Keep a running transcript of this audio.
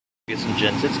Ladies and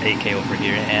gents, it's AK over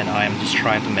here, and I am just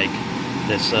trying to make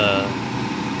this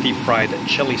deep fried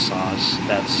chili sauce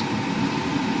that's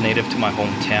native to my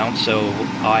hometown. So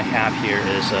all I have here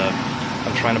is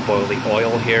I'm trying to boil the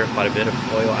oil here, quite a bit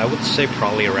of oil. I would say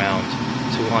probably around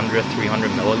 200,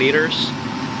 300 milliliters.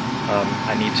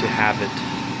 I need to have it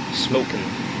smoking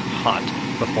hot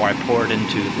before I pour it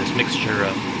into this mixture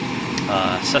of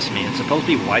sesame. It's supposed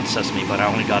to be white sesame, but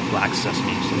I only got black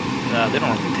sesame, so they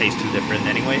don't really taste too different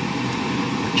anyway.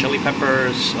 Chili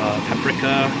peppers,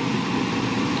 paprika,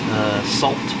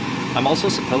 salt. I'm also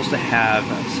supposed to have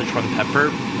Sichuan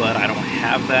pepper, but I don't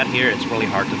have that here. It's really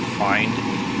hard to find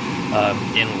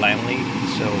in Langley,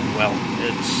 so well,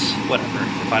 it's whatever.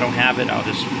 If I don't have it, I'll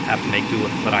just have to make do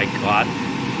with what I got.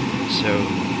 So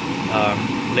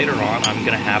later on, I'm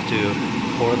gonna have to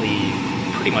pour the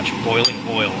pretty much boiling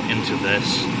oil into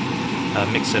this,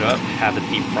 mix it up, have it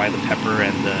deep fry the pepper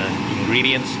and the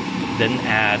ingredients, then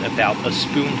add about a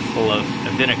spoonful of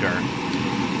vinegar.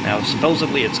 Now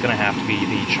supposedly it's going to have to be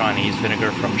the Chinese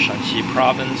vinegar from Shanxi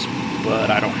province,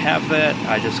 but I don't have that.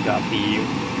 I just got the,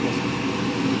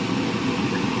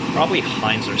 probably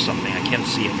Heinz or something. I can't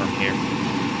see it from here.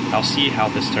 I'll see how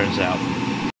this turns out.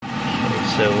 Okay,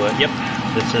 so yep,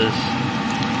 this is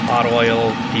hot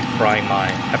oil, deep frying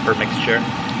my pepper mixture.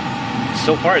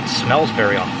 So far it smells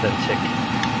very authentic.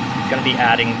 I'm going to be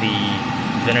adding the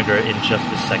vinegar in just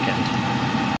a second.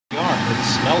 It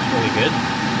smells really good,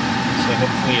 so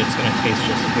hopefully it's going to taste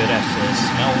just as good as it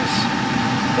smells,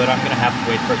 but I'm going to have to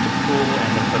wait for it to cool and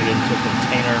then put it into a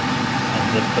container and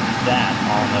then put that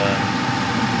on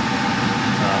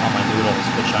my noodles,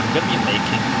 which I'm going to be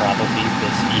making probably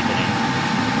this evening.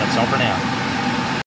 That's all for now.